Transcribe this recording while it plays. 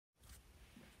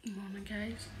Morning,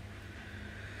 guys.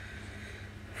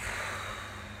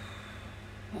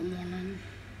 What morning?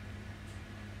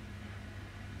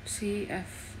 See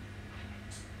if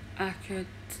I could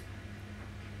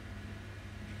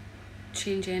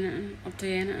change anything or do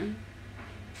anything,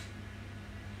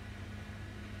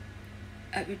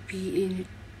 it would be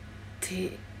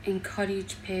to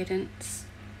encourage parents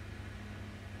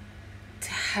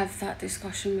to have that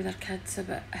discussion with their kids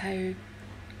about how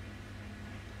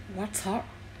words hurt.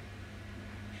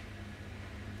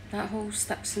 That whole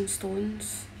sticks and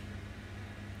stones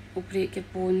will break your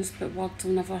bones, but words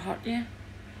will never hurt you.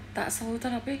 That's a load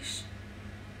of rubbish.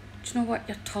 Do you know what?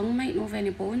 Your tongue might not have any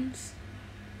bones,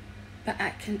 but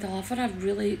it can deliver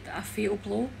a fatal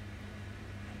blow.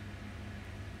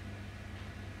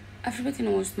 Everybody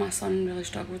knows my son really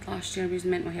struggled last year with his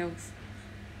mental health,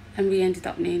 and we ended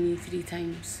up in 3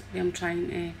 times with him trying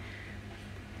to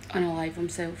unalive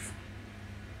himself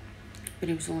when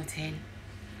he was only 10.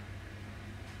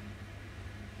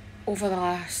 Over the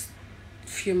last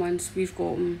few months, we've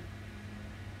got him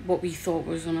what we thought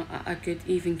was on a good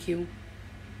even keel.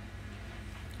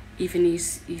 Even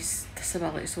his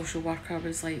disability social worker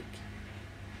was like,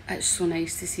 it's so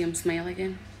nice to see him smile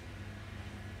again.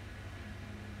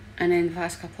 And then the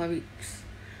past couple of weeks,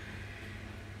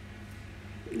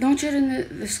 not during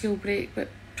the school break, but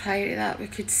prior to that, we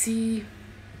could see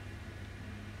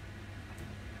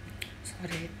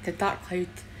the dark cloud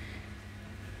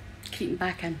creeping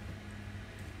back in.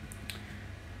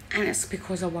 And it's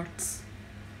because of words.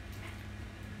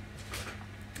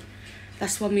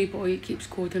 This one wee boy keeps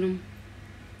coding him,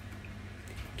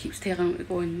 keeps telling him to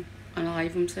go and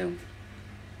unalive himself.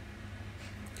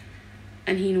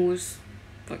 And he knows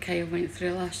what Kyle went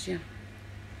through last year.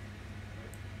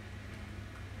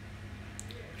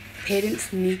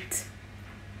 Parents need,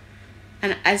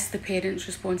 and it is the parents'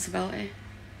 responsibility,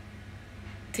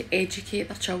 to educate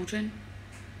their children.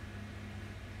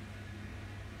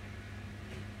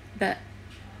 But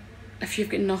if you've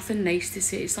got nothing nice to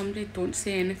say to somebody, don't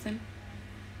say anything.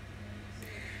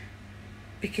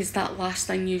 Because that last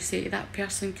thing you say to that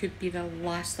person could be the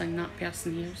last thing that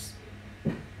person hears.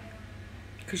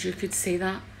 Because you could say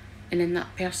that, and then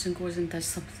that person goes and does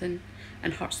something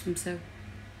and hurts themselves.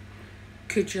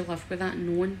 Could you live with that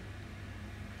knowing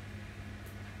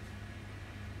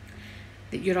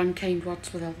that your unkind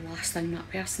words were the last thing that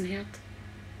person heard?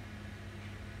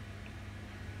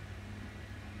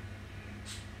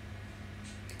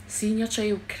 Seeing your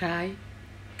child cry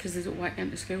because they don't want to get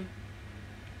into school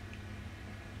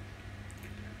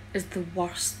is the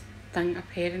worst thing a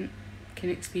parent can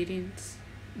experience.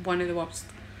 One of the worst.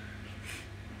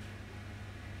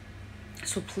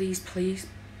 So please, please,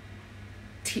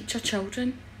 teach your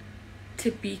children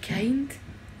to be kind.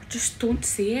 Just don't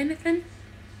say anything.